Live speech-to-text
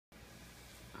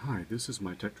Hi, this is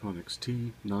my Tektronix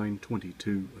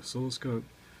T922 oscilloscope,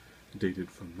 dated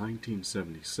from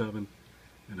 1977,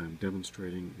 and I'm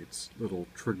demonstrating its little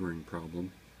triggering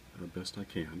problem best I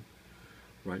can.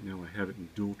 Right now I have it in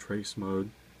dual trace mode.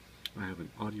 I have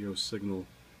an audio signal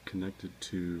connected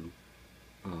to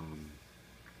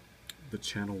the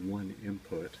channel 1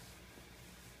 input.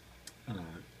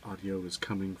 Audio is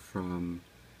coming from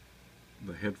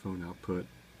the headphone output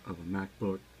of a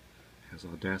MacBook. It has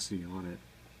Audacity on it.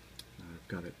 I've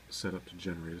got it set up to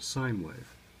generate a sine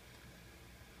wave,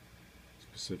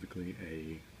 specifically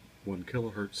a 1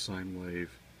 kilohertz sine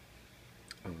wave,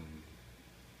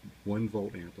 1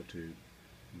 volt amplitude.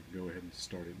 Go ahead and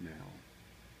start it now.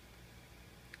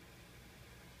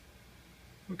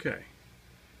 Okay,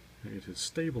 it is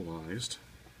stabilized.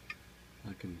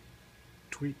 I can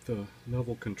tweak the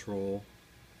level control,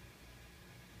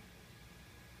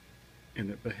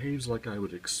 and it behaves like I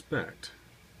would expect.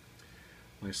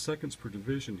 My seconds per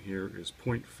division here is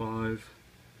 0.5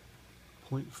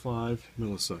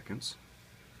 milliseconds.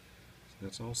 So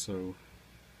that's also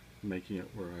making it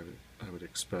where I would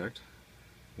expect.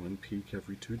 1 peak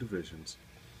every 2 divisions.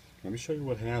 Let me show you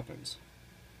what happens.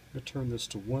 I'm going to turn this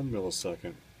to 1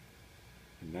 millisecond,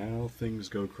 and now things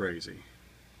go crazy.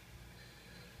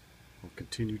 I'll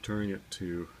continue turning it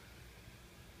to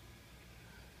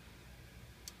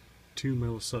 2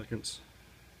 milliseconds,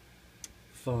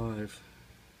 5,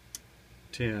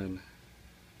 10,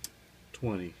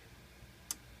 20,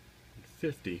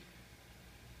 50,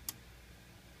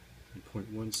 and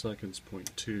 0.1 seconds,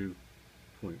 0.2,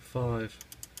 0.5.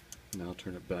 Now I'll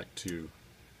turn it back to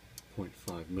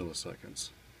 0.5 milliseconds.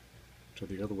 Turn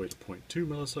the other way to 0.2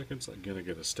 milliseconds. Again, I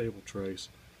get a stable trace.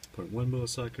 0.1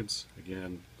 milliseconds.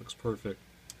 Again, looks perfect.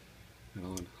 And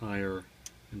on higher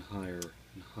and higher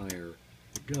and higher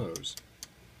it goes.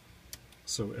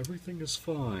 So everything is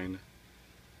fine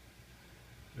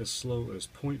as slow as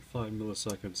 0.5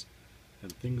 milliseconds,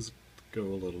 and things go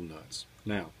a little nuts.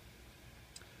 Now,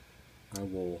 I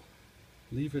will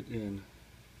leave it in.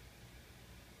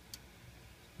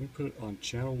 Let me put it on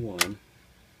channel 1.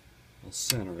 I'll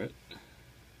center it.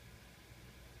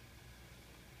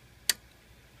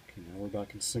 Okay, now we're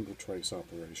back in single trace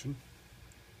operation.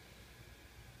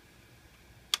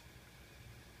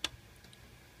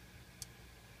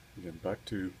 Again, back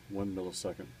to 1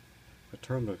 millisecond.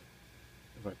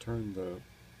 If I turn the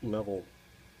level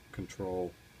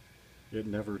control, it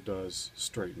never does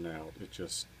straighten out. It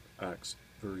just acts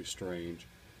very strange.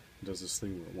 It does this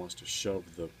thing where it wants to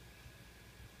shove the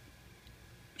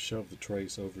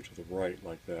trace over to the right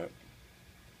like that.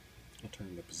 I'll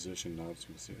turn the position knob so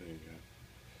you can see. There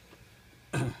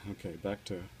you go. Okay, back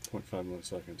to 0.5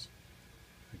 milliseconds.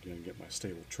 Again, get my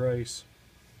stable trace.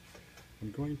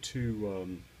 I'm going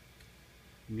to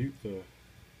mute the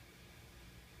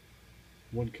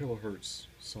 1 kilohertz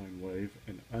sine wave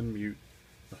and unmute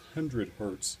the 100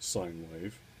 hertz sine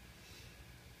wave,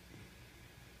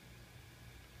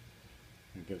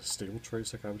 and get a stable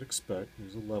trace like I would expect.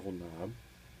 There's a level knob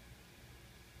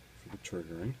for the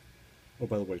triggering. Oh,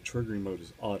 by the way, triggering mode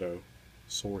is auto,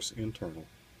 source internal.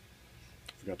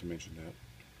 Forgot to mention that.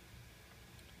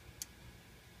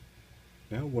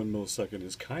 Now 1 millisecond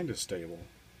is kind of stable,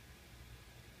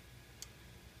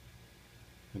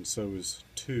 and so is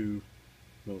 2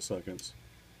 milliseconds.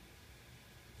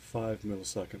 5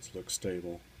 milliseconds looks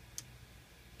stable.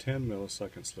 10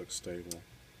 milliseconds looks stable.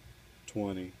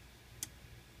 20,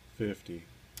 50,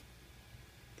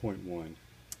 0.1.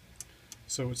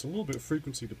 So it's a little bit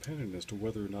frequency dependent as to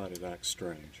whether or not it acts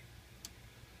strange.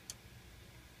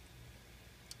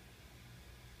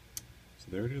 So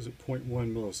there it is at 0.1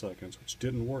 milliseconds, which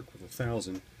didn't work with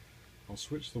 1,000. I'll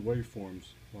switch the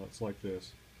waveforms while it's like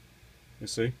this. You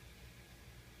see?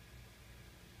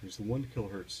 There's the 1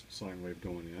 kilohertz sine wave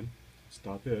going in.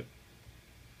 Stop it.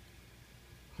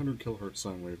 100 kilohertz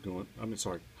sine wave going.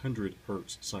 100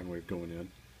 hertz sine wave going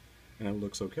in, and it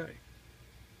looks okay.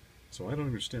 So I don't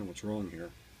understand what's wrong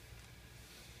here.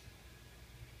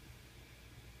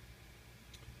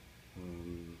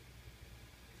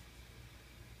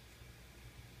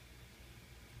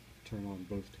 Turn on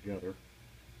both together.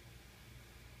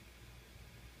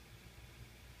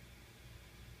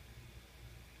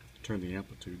 Turn the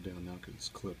amplitude down now because it's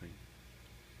clipping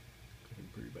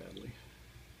pretty badly,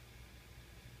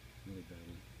 really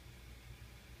badly.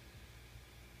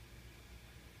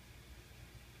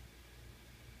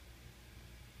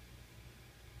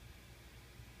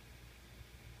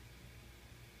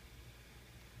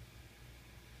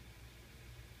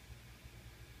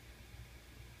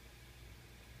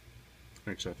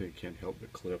 Actually, I think it can't help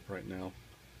but clip right now.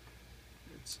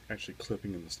 It's actually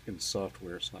clipping in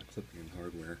software, it's not clipping in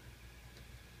hardware.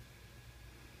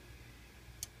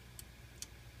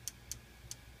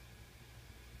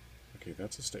 Okay,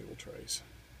 that's a stable trace.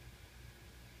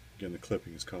 Again, the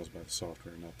clipping is caused by the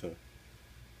software,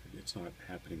 it's not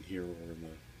happening here or in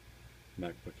the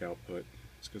MacBook output.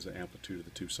 It's because the amplitude of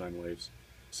the two sine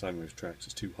wave tracks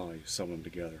is too high. You sum them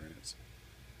together and it's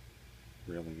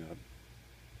railing up.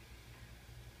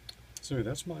 So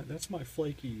anyway, that's my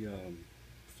flaky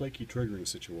triggering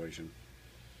situation.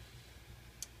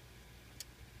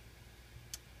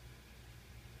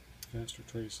 Faster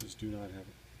traces do not have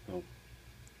to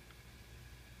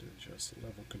adjust the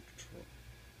level control.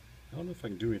 I don't know if I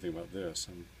can do anything about this.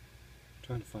 I'm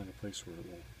trying to find a place where it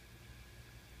will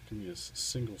give me a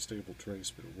single stable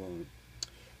trace, but it won't.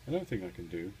 Another thing I can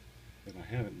do that I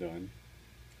haven't done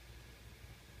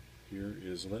here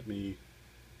is let me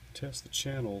test the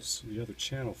channels, the other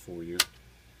channel for you.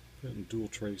 Put it in dual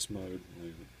trace mode. Let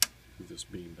me move this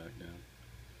beam back down.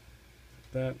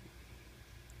 Like that.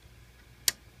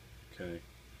 Okay.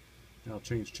 Now I'll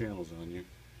change channels on you.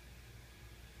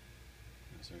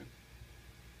 That's it.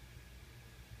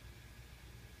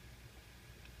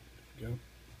 There we go.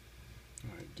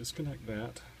 Alright, disconnect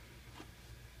that.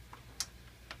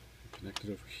 Connect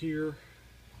it over here.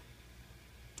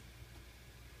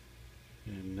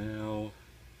 And now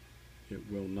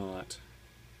it will not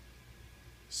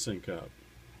sync up.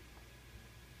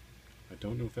 I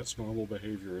don't know if that's normal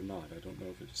behavior or not. I don't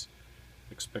know if it's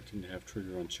expecting to have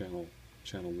trigger on channel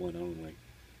 1 only.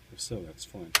 If so, that's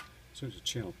fine. So to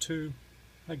channel 2,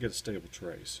 I get a stable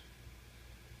trace.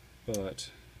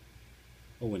 But,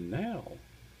 oh, and now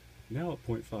at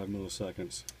 0.5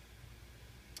 milliseconds,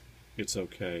 it's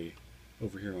okay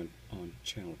over here on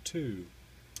channel 2,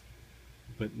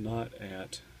 but not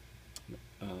at,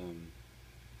 I'm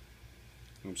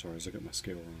sorry, I was looking at my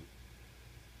scale wrong.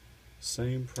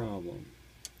 Same problem.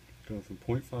 Going from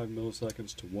 0.5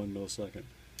 milliseconds to 1 millisecond,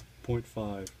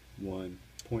 0.5, 1,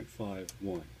 0.5,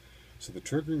 1. So the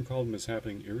triggering problem is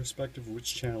happening irrespective of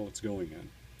which channel it's going in,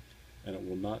 and it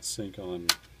will not sync on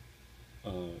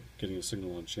getting a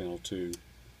signal on channel 2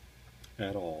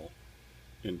 at all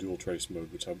in dual trace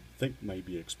mode, which I think may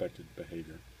be expected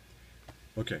behavior.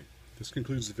 Okay, this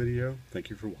concludes the video.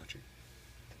 Thank you for watching.